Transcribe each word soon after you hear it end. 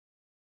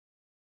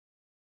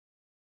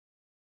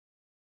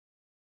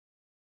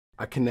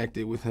I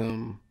connected with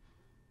him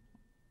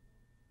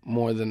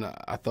more than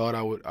I thought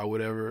I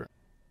would ever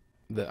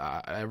that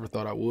I ever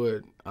thought I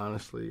would,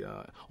 honestly,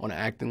 on an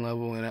acting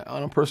level and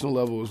on a personal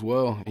level as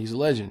well. He's a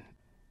legend.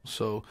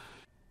 So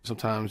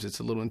sometimes it's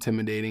a little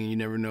intimidating. You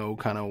never know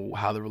kind of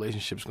how the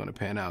relationship's going to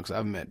pan out, because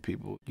I've met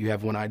people. You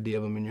have one idea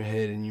of them in your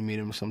head and you meet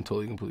them with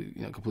something totally,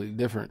 completely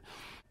different,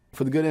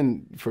 for the good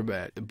and for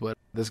bad. But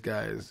this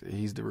guy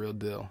he's the real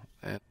deal.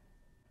 And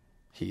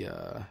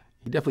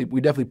we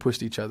definitely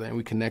pushed each other, and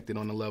we connected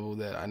on a level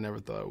that I never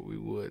thought we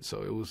would.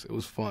 So it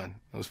was fun.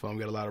 It was fun.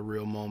 We got a lot of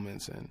real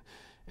moments, and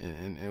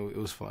it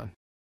was fun.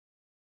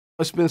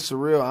 It's been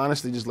surreal,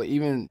 honestly, just like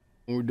even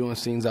when we're doing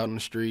scenes out on the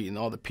street and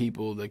all the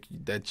people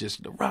that just,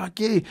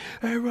 Rocky,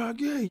 hey,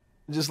 Rocky,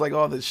 just like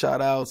all the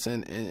shout outs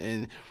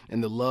and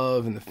the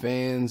love and the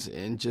fans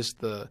and just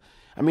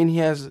he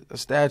has a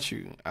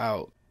statue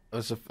out.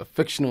 It's a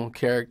fictional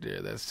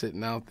character that's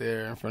sitting out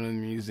there in front of the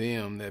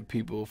museum that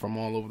people from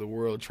all over the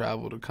world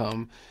travel to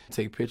come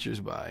take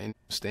pictures by and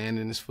stand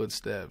in his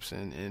footsteps.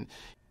 And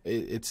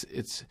it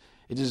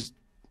just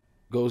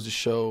goes to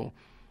show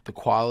the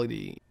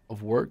quality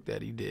of work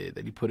that he did,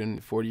 that he put in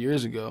 40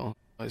 years ago.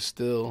 It's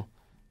still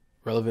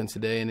relevant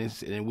today, and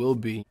it will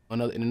be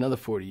in another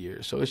 40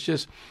 years. So it's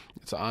an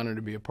honor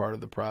to be a part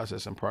of the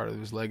process and part of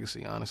his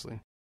legacy, honestly.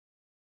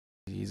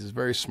 He's a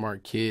very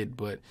smart kid,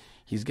 but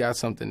he's got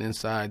something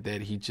inside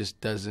that he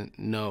just doesn't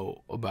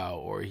know about,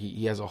 or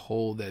he has a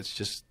hole that's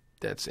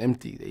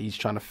empty that he's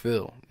trying to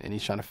fill, and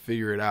he's trying to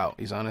figure it out.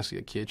 He's honestly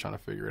a kid trying to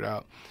figure it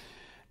out.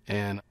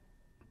 And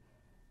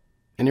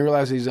he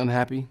realizes he's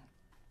unhappy,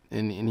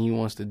 and he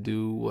wants to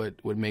do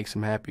what makes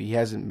him happy. He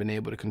hasn't been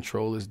able to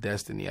control his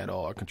destiny at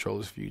all, or control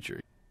his future.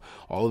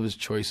 All of his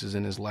choices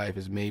in his life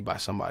is made by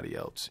somebody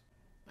else.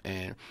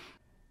 And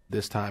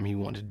this time he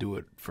wanted to do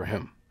it for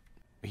him.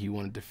 He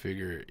wanted to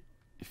figure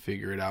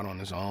it out on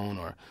his own,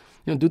 or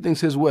do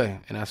things his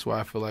way. And that's why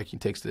I feel like he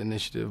takes the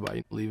initiative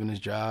by leaving his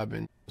job.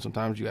 And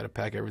sometimes you got to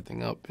pack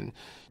everything up and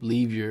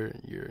leave your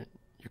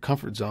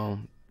comfort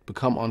zone,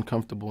 become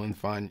uncomfortable, and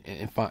find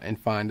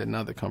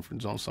another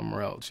comfort zone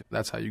somewhere else.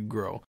 That's how you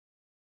grow.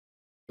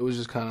 It was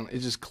it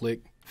just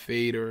clicked,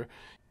 fate or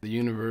the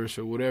universe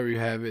or whatever you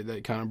have it,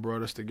 that kind of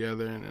brought us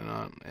together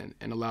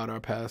and allowed our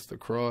paths to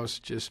cross.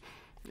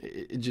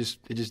 It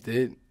just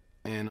did.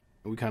 And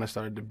we kind of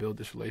started to build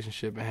this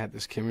relationship and had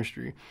this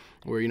chemistry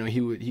where,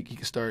 he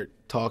could start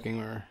talking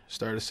or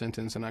start a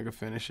sentence and I could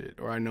finish it.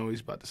 Or I know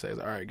he's about to say, all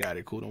right, got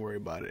it, cool, don't worry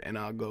about it. And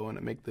I'll go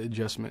and make the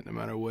adjustment no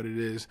matter what it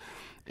is.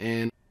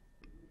 And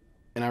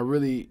I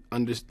really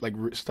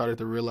started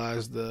to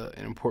realize the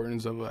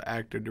importance of an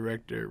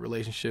actor-director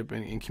relationship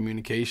and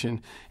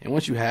communication. And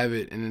once you have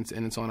it and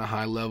it's on a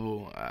high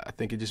level, I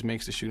think it just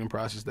makes the shooting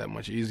process that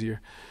much easier.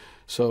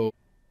 So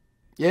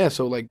yeah,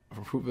 so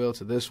from Fruitvale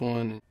to this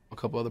one, and a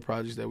couple other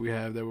projects that we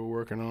have that we're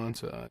working on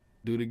to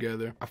do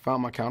together, I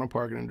found my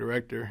counterpart and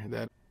director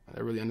that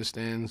really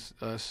understands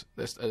us,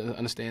 that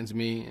understands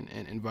me,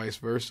 and vice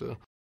versa.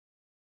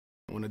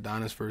 When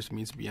Adonis first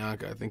meets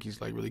Bianca, I think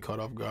he's really caught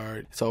off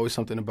guard. It's always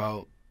something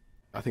about,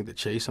 I think, the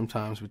chase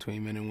sometimes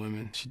between men and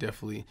women. She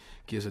definitely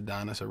gives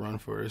Adonis a run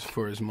for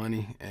his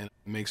money and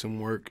makes him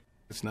work.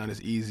 It's not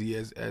as easy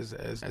as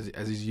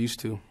he's used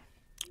to,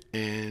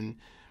 and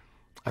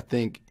I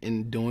think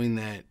in doing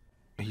that,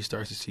 he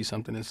starts to see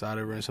something inside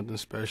of her and something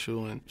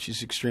special, and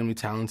she's extremely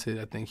talented.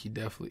 I think he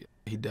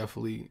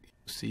definitely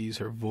sees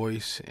her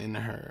voice in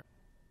her,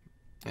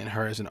 and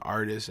her as an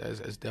artist as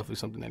definitely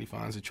something that he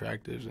finds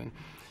attractive,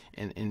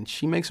 and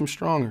she makes him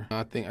stronger.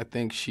 I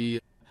think she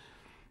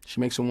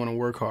makes him want to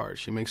work hard.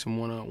 She makes him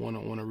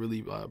want to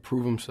really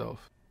prove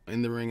himself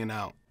in the ring and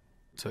out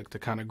to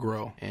kind of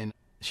grow, and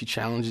she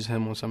challenges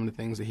him on some of the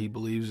things that he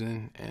believes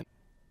in, and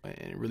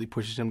it really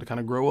pushes him to kind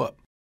of grow up.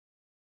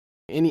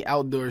 Any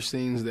outdoor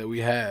scenes that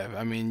we have,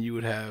 you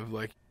would have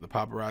the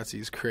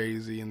paparazzi is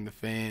crazy and the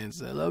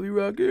fans, I love you,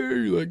 Rocky.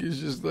 It's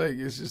just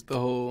the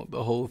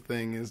whole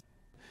thing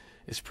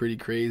is pretty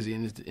crazy,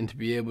 and to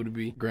be able to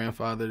be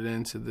grandfathered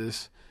into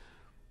this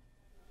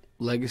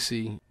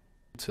legacy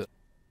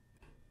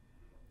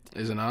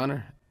is an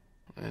honor,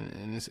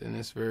 and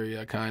it's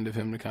very kind of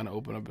him to kind of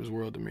open up his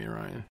world to me,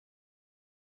 Ryan.